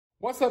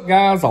What's up,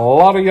 guys? A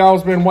lot of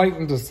y'all's been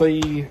waiting to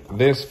see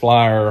this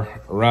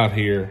flyer right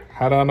here.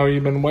 How do I know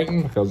you've been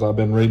waiting? Because I've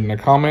been reading the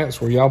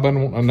comments where y'all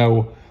been wanting to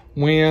know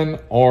when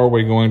are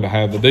we going to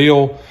have the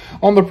deal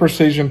on the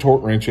precision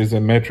torque wrenches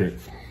in metric.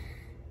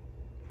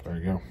 There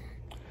you go.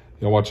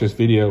 Y'all watch this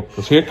video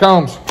because here it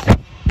comes.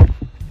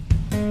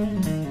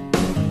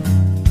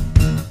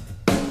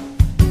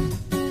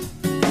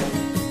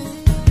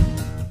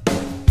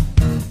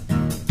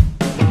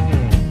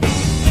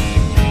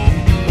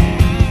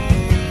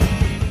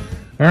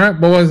 All right,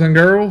 boys and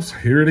girls,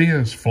 here it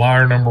is,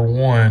 flyer number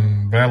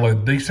 1,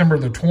 valid December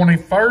the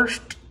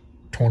 21st,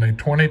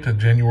 2020 to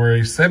January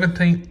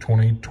 17th,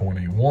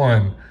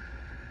 2021.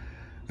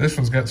 This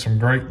one's got some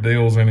great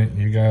deals in it.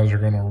 You guys are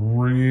gonna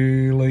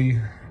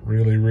really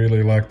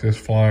like this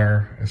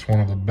flyer. It's one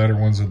of the better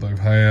ones that they've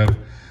had. Of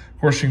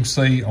course, you can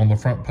see on the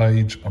front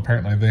page,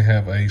 apparently they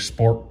have a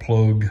spark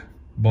plug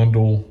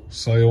bundle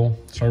sale,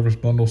 service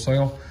bundle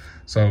sale.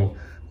 So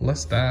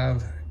let's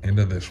dive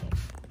into this one.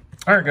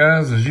 All right,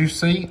 guys, as you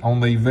see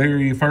on the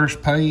very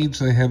first page,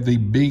 they have the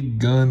Big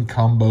Gun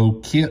Combo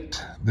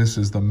Kit. This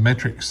is the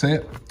metric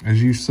set.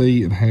 As you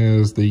see, it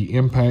has the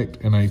impact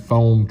in a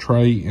foam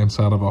tray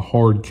inside of a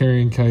hard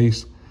carrying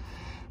case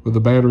with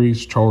the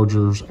batteries,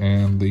 chargers,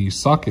 and the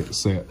socket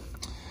set.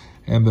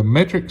 And the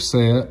metric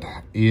set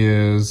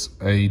is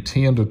a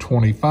 10 to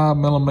 25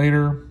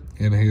 millimeter.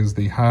 It has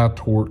the high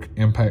torque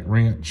impact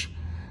wrench,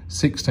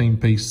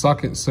 16-piece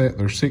socket set.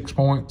 There's 6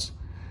 points.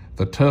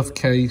 The tough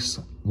case,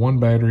 1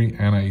 battery,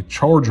 and a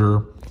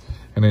charger,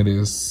 and it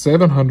is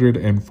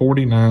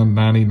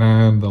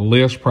 $749.99. The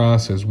list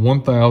price is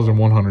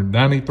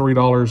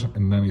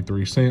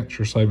 $1,193.93.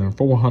 You're saving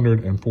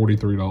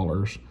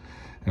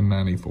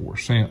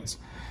 $443.94.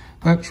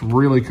 That's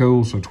really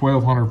cool. So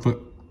 1,200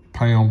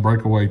 foot-pound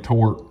breakaway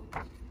torque.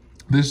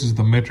 This is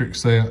the metric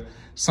set,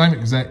 same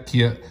exact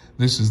kit.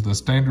 This is the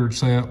standard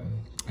set,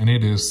 and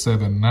it is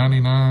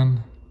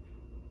 $799.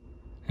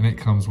 And it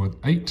comes with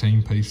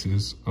 18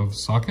 pieces of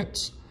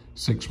sockets,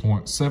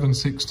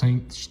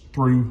 6.7/16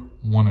 through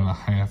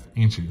 1.5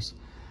 inches.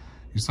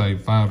 You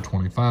save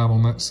 $525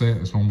 on that set.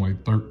 It's normally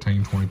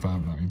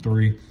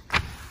 $1325.93.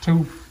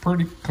 2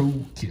 pretty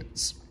cool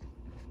kits.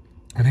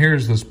 And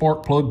here's the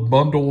spark plug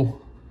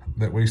bundle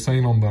that we've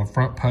seen on the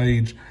front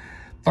page.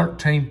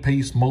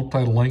 13-piece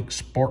multi-link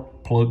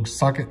spark plug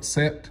socket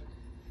set.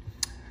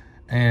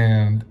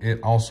 And it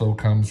also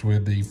comes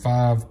with the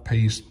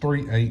 5-piece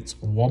 3/8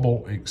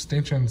 wobble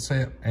extension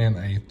set and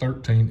a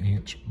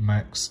 13-inch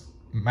max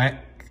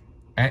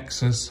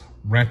axis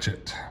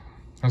ratchet.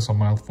 That's a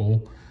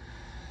mouthful.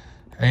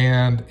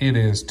 And it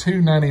is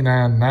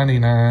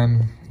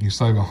 $299.99. You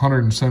save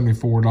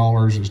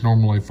 $174. It's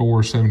normally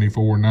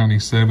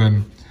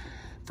 $474.97.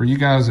 For you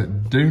guys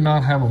that do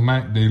not have a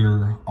Mac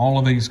dealer, all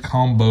of these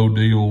combo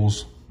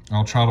deals,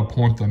 I'll try to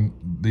point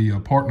the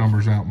part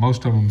numbers out.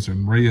 Most of them's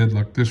in red,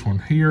 like this one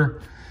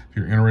here. If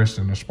you're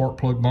interested in the spark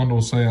plug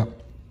bundle set,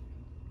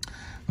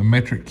 the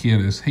metric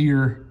kit is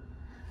here,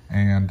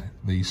 and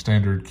the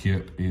standard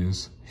kit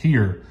is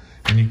here.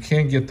 And you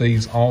can get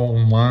these all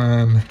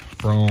online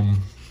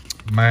from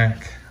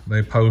Mac.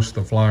 They post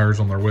the flyers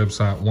on their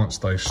website once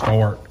they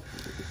start.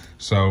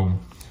 So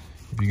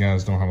if you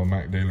guys don't have a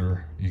Mac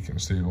dealer, you can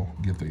still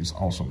get these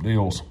awesome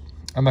deals.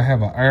 And they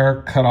have an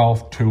air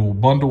cutoff tool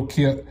bundle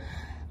kit.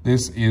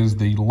 This is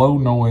the low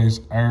noise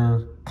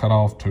air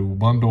cutoff tool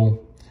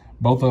bundle.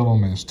 Both of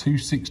them is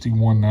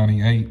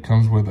 $261.98.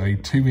 Comes with a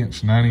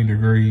 2-inch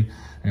 90-degree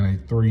and a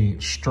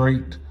 3-inch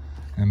straight.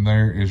 And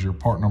there is your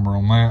part number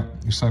on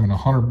that. You're saving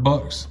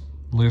 $100.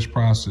 List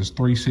price is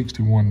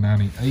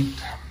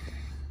 $361.98.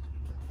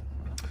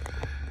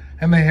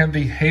 And they have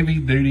the heavy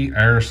duty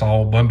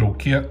aerosol bundle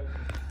kit.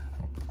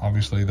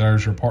 Obviously,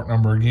 there's your part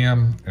number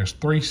again. It's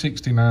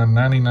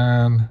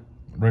 $369.99.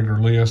 Regular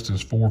list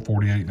is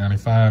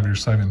 $448.95. You're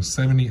saving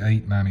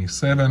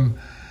 $78.97.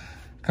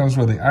 Comes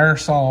with the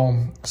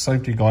aerosol,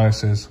 safety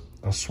glasses,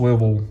 a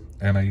swivel,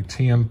 and a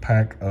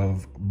 10-pack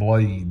of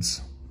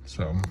blades.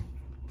 So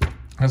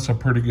that's a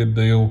pretty good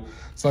deal.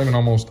 Saving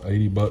almost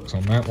 $80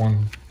 on that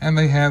one. And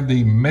they have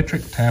the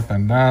metric tap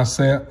and die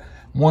set.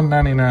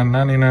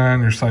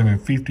 $199.99. You're saving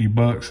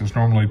 $50. It's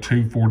normally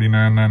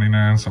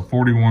 $249.99. So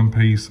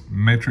 41-piece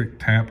metric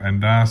tap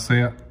and die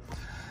set.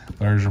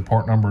 There's your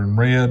part number in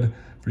red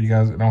for you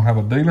guys that don't have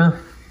a dealer.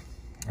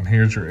 And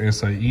here's your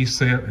SAE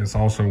set. It's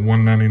also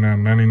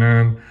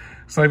 $199.99,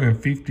 saving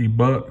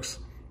 $50.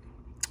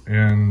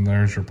 And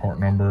there's your part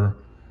number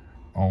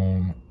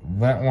on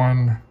that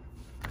one.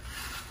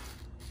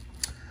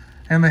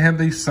 And they have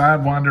the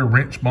Sidewinder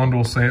wrench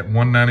bundle set,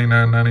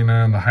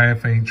 $199.99, the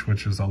 1/2 inch,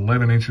 which is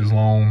 11 inches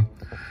long,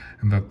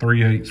 and the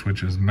 3/8,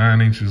 which is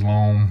 9 inches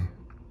long.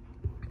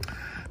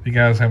 If you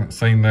guys haven't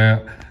seen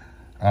that,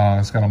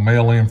 it's got a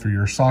male end for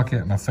your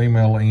socket and a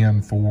female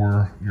end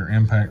for your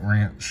impact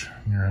wrench.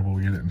 You're able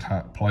to get it in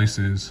tight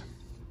places.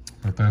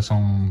 But that's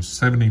on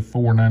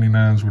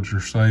 $74.99 is what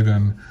you're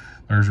saving.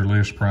 There's your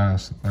list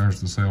price,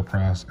 there's the sale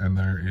price, and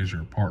there is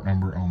your part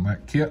number on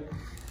that kit.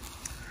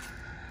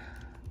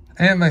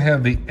 And they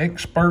have the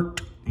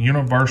Expert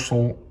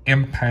universal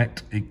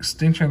impact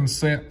extension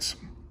sets.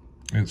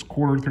 It's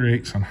 1/4,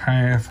 3/8 and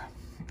half,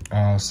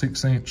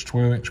 6-inch,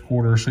 12-inch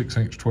quarter,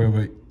 6-inch,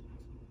 12-inch,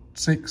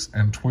 6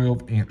 and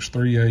 12-inch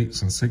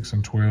 3/8 and 6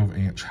 and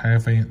 12-inch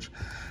half-inch.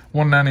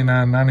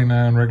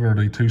 $199.99,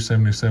 regularly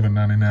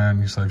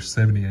 $277.99. You save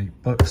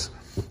 78 bucks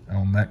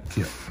on that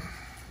kit.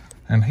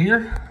 And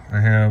here I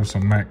have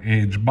some Mac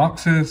Edge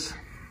boxes.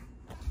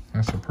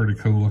 That's a pretty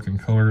cool looking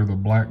color, the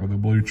black with the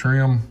blue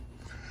trim.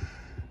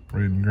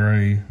 Red and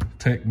gray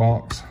tech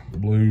box,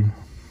 blue.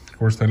 Of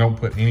course, they don't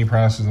put any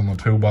prices on the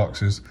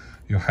toolboxes.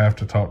 You'll have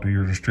to talk to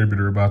your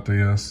distributor about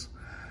this.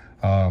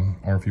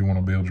 Or if you want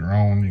to build your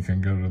own, you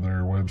can go to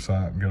their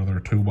website and go to their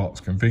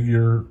toolbox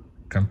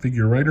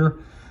configurator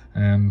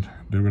and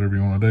do whatever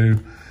you want to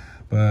do.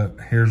 But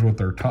here's what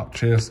their top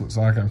chest looks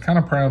like. I'm kind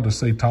of proud to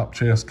see top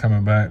chest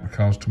coming back,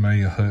 because to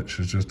me a hutch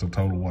is just a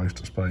total waste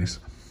of space.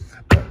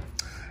 But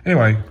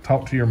anyway,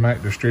 talk to your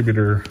Mac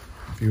distributor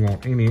if you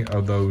want any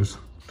of those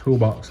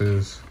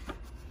toolboxes.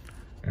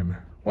 And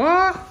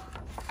what?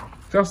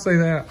 Did y'all see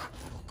that?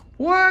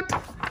 What?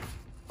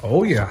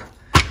 Oh yeah,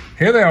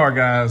 here they are,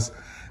 guys.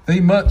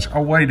 The much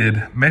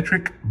awaited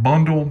metric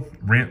bundle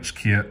wrench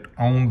kit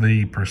on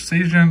the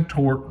Precision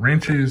Torque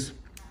wrenches.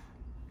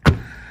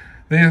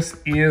 This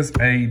is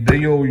a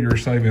deal. You're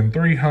saving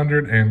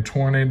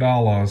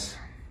 $320.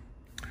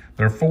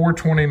 They're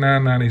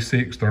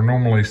 $429.96. They're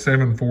normally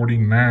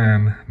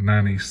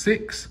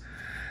 $749.96.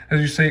 As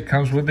you see, it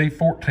comes with the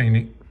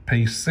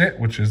 14-piece set,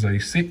 which is a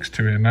 6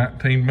 to a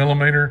 19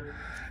 millimeter.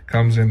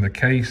 Comes in the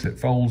case, it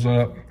folds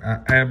up. I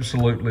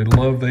absolutely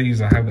love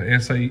these. I have the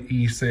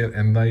SAE set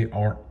and they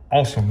are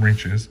awesome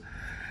wrenches.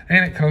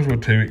 And it comes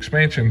with 2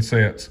 expansion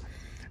sets.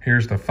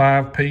 Here's the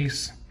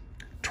 5-piece,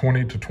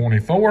 20 to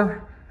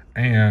 24,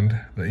 and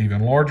the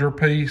even larger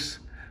piece,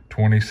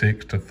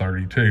 26 to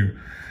 32.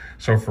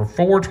 So for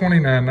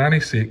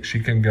 $429.96,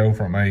 you can go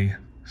from a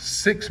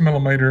 6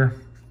 millimeter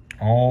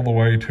all the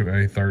way to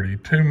a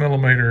 32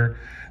 millimeter.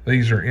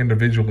 These are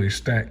individually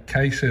stacked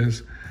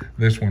cases.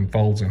 This one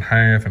folds in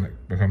half and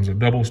it becomes a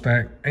double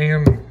stack,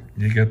 and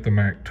you get the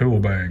Mac tool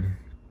bag.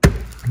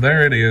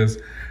 There it is.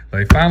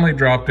 They finally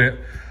dropped it.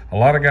 A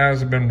lot of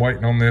guys have been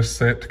waiting on this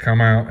set to come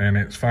out, and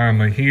it's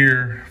finally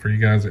here. For you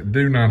guys that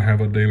do not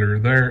have a dealer,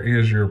 there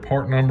is your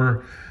part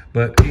number,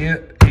 but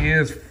it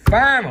is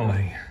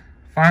finally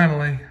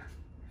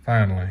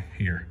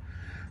here.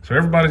 So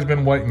everybody's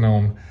been waiting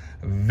on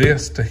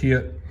this to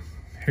hit.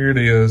 Here it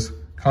is.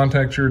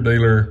 Contact your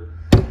dealer.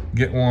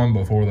 Get one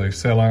before they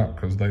sell out,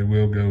 because they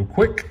will go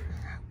quick.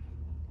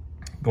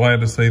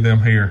 Glad to see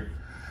them here.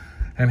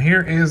 And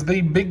here is the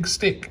big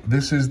stick.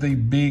 This is the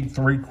big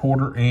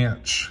 3/4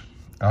 inch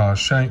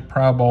shank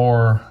pry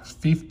bar,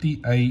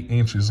 58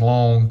 inches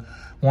long,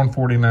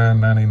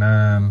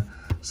 $149.99.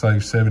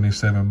 Save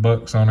 77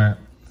 bucks on it.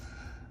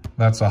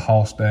 That's a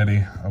Hoss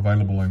Daddy,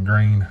 available in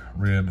green,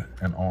 red,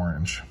 and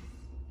orange.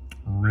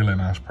 Really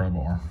nice pry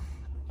bar.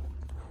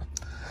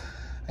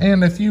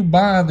 And if you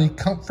buy the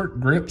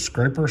Comfort Grip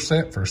Scraper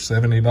set for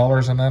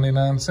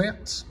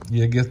 $70.99,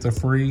 you get the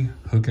free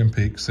hook and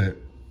pick set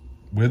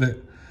with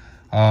it.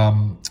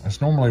 It's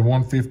normally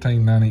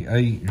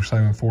 $115.98. You're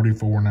saving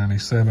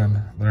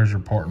 $44.97. There's your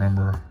part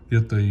number.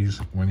 Get these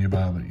when you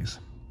buy these.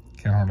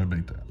 Can't hardly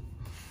beat that.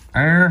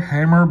 Air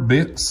Hammer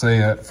bit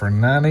set for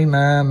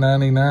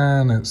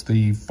 $99.99. It's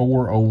the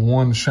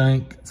 401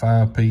 shank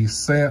 5-piece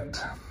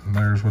set. And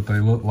there's what they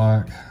look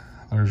like.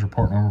 There's your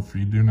part number if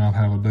you do not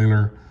have a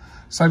dealer.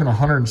 Saving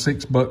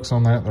 106 bucks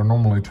on that. They're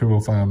normally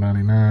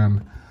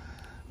 $205.99.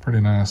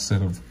 Pretty nice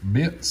set of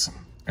bits.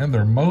 And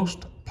their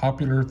most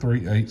popular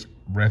 3/8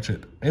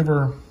 ratchet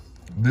ever.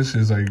 This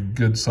is a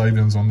good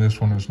savings on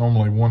this one. It's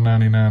normally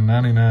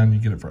 $199.99. You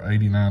get it for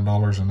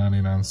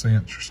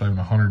 $89.99. You're saving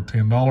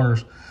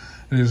 $110.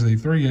 It is the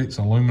 3/8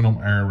 aluminum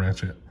air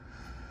ratchet.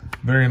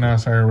 Very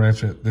nice air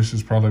ratchet. This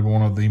is probably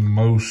one of the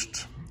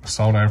most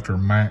sought after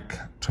Mac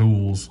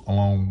tools,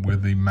 along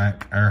with the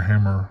Mac Air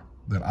Hammer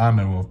that I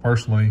know of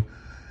personally.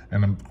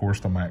 And of course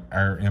the Mac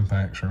Air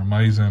Impacts are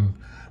amazing.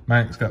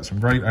 Mac's got some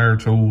great air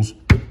tools.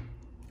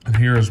 And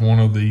here is one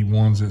of the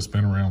ones that's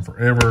been around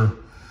forever.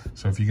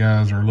 So if you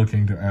guys are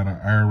looking to add an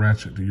air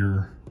ratchet to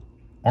your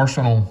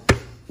arsenal,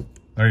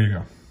 there you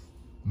go,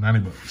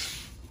 90 bucks.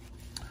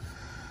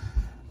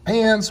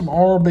 And some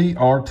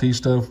RBRT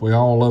stuff. We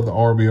all love the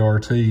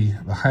RBRT.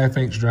 The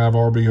 1/2-inch drive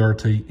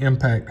RBRT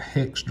Impact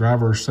Hex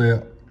driver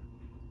set.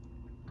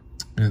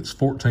 It's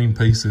 14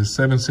 pieces,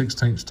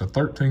 7/16 to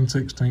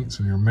 13/16,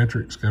 and your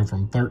metrics go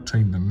from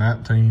 13 to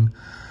 19.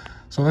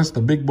 So that's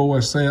the big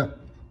boy set.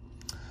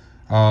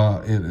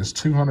 It is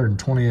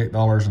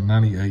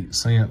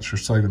 $228.98. You're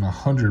saving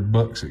 100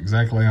 bucks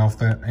exactly off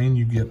that, and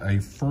you get a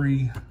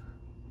free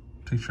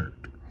t-shirt.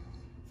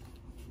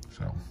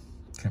 So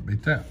can't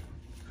beat that.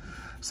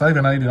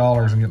 Saving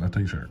 $80 and getting a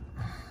t-shirt.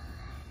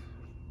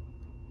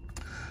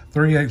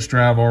 3/8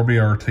 drive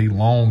RBRT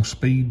long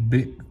speed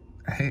bit.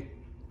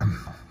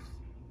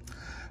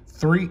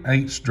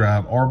 3/8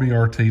 drive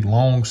RBRT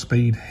long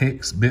speed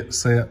hex bit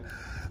set.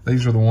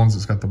 These are the ones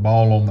that's got the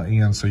ball on the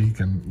end, so you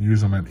can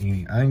use them at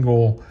any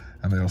angle.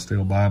 and they'll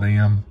still buy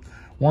them.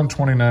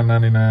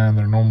 $129.99.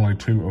 They're normally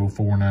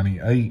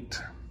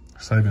 $204.98,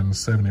 saving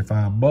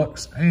 75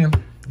 bucks,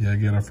 and you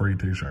get a free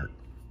t-shirt.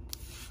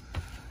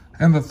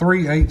 And the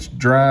 3H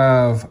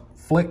drive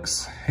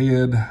flex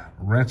head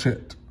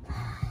ratchet.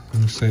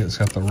 You see it's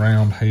got the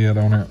round head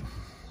on it.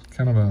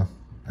 Kind of a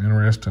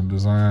interesting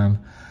design.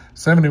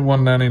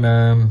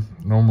 $71.99,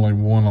 normally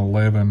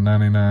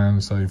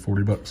 $111.99, save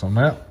 40 bucks on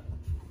that.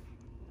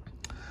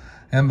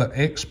 And the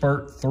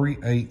Expert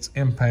 3/8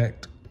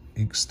 impact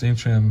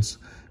extensions,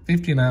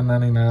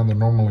 $59.99. They're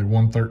normally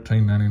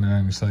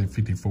 $113.99. You save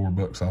 54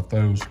 bucks off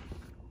those.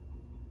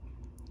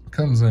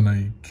 Comes in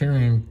a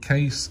carrying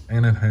case,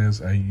 and it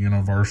has a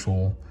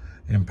universal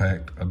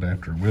impact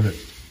adapter with it.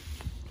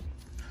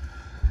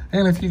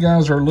 And if you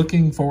guys are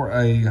looking for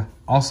a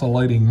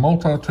oscillating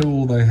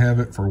multi-tool, they have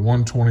it for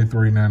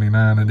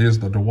 $123.99. It is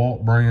the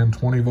DeWalt brand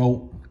 20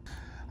 volt.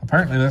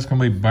 Apparently that's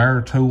going to be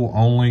bare tool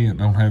only. It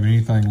don't have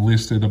anything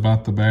listed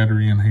about the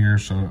battery in here,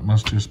 so it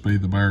must just be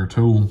the bare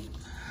tool.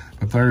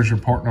 But there's your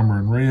part number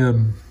in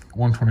red,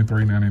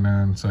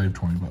 $123.99, save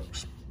 20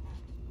 bucks.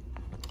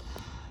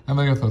 And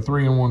they got the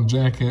 3-in-1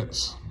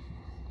 jackets.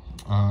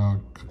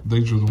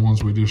 These are the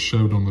ones we just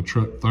showed on the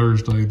truck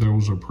Thursday.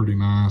 Those are pretty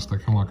nice. They're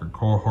kind of like a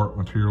Carhartt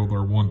material. They're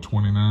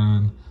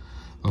 $129.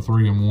 The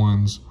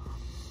 3-in-1s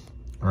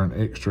are an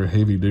extra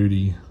heavy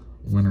duty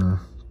winter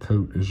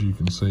coat. As you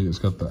can see, it's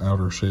got the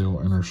outer shell,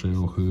 inner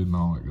shell, hood, and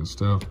all that good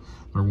stuff.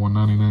 They're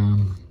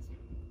 $199.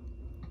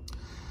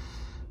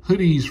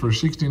 Hoodies for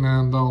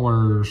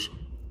 $69.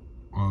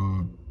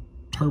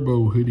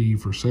 Turbo hoodie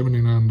for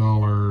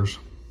 $79.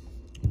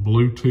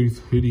 Bluetooth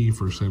hoodie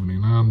for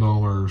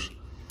 $79.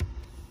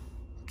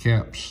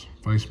 Caps,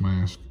 face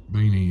mask,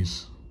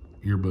 beanies,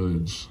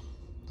 earbuds.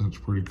 That's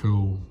pretty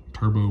cool.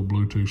 Turbo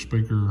Bluetooth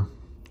speaker.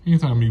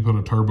 Anytime you put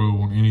a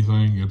turbo on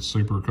anything, it's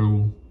super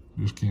cool.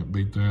 Just can't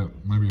beat that.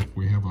 Maybe if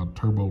we have a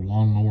turbo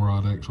lawnmower,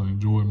 I'd actually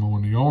enjoy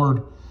mowing the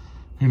yard.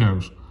 Who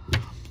knows?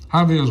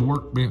 High-vis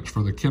workbench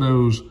for the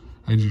kiddos,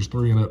 ages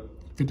 3 and up,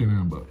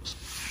 59 bucks.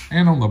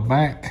 And on the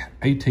back,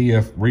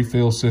 ATF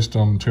refill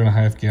system,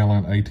 2.5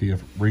 gallon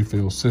ATF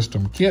refill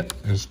system kit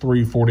is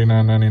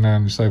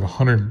 $349.99. You save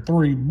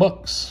 103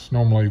 bucks,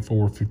 normally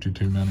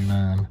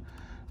 $452.99.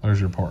 There's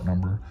your part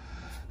number.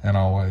 And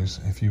always,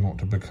 if you want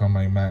to become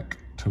a Mac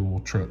Tool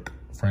Truck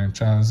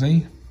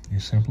franchisee, you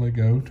simply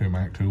go to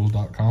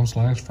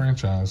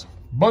MacTools.com/franchise.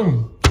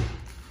 Boom!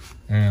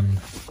 And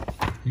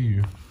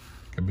you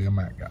can be a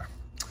Mac guy.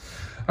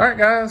 All right,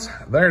 guys,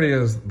 there it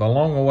is, the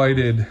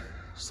long-awaited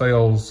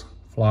sales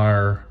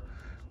flyer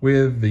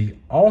with the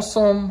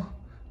awesome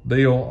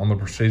deal on the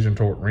Precision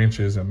Torque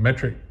wrenches and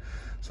metric.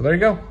 So there you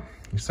go.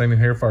 You've seen it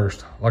here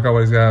first. Like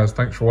always, guys,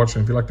 thanks for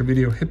watching. If you liked the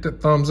video, hit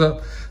that thumbs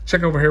up.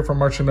 Check over here for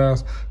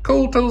merchandise.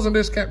 Cool tools and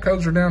discount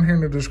codes are down here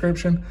in the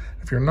description.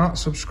 If you're not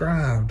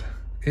subscribed,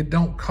 it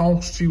don't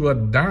cost you a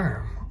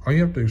dime. All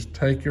you have to do is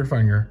take your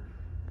finger,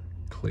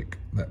 click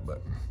that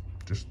button.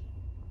 Just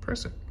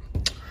press it.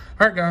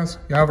 All right, guys,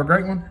 y'all have a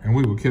great one, and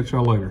we will catch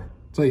y'all later.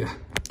 See ya.